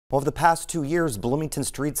Over the past 2 years, Bloomington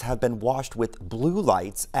streets have been washed with blue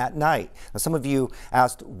lights at night. Now, some of you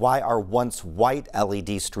asked, why are once white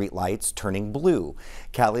LED street lights turning blue?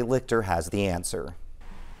 Callie Lichter has the answer.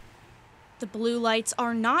 The blue lights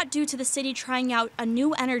are not due to the city trying out a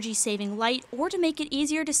new energy-saving light or to make it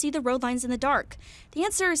easier to see the road lines in the dark. The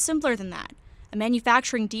answer is simpler than that, a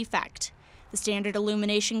manufacturing defect. The standard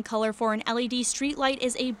illumination color for an LED streetlight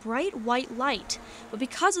is a bright white light, but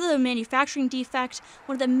because of the manufacturing defect,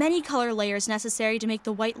 one of the many color layers necessary to make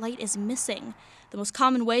the white light is missing. The most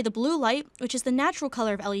common way the blue light, which is the natural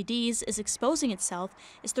color of LEDs, is exposing itself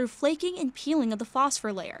is through flaking and peeling of the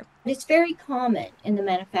phosphor layer. It's very common in the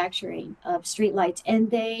manufacturing of streetlights,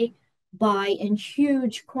 and they buy in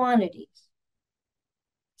huge quantities.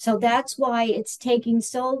 So that's why it's taking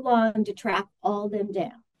so long to track all them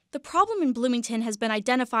down. The problem in Bloomington has been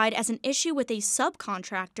identified as an issue with a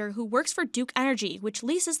subcontractor who works for Duke Energy, which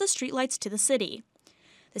leases the streetlights to the city.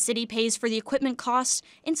 The city pays for the equipment costs,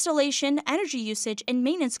 installation, energy usage, and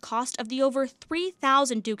maintenance cost of the over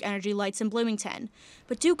 3,000 Duke Energy lights in Bloomington,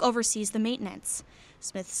 but Duke oversees the maintenance.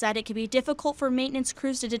 Smith said it can be difficult for maintenance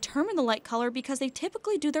crews to determine the light color because they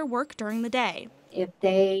typically do their work during the day. If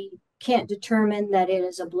they can't determine that it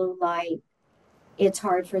is a blue light, it's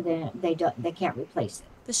hard for them. They can't replace it.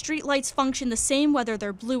 The streetlights function the same whether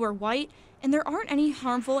they're blue or white, and there aren't any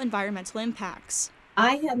harmful environmental impacts.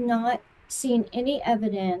 I have not seen any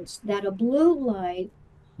evidence that a blue light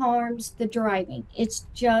harms the driving. It's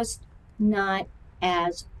just not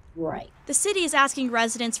as bright. The city is asking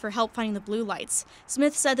residents for help finding the blue lights.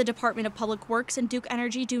 Smith said the Department of Public Works and Duke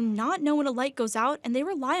Energy do not know when a light goes out, and they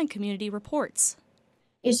rely on community reports.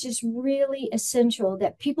 It's just really essential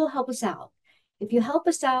that people help us out. If you help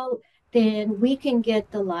us out, then we can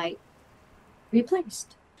get the light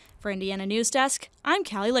replaced. For Indiana News Desk, I'm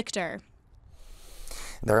Callie Lichter.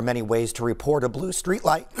 There are many ways to report a blue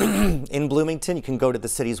streetlight in Bloomington. You can go to the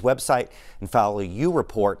city's website and file a U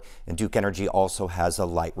report, and Duke Energy also has a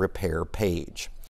light repair page.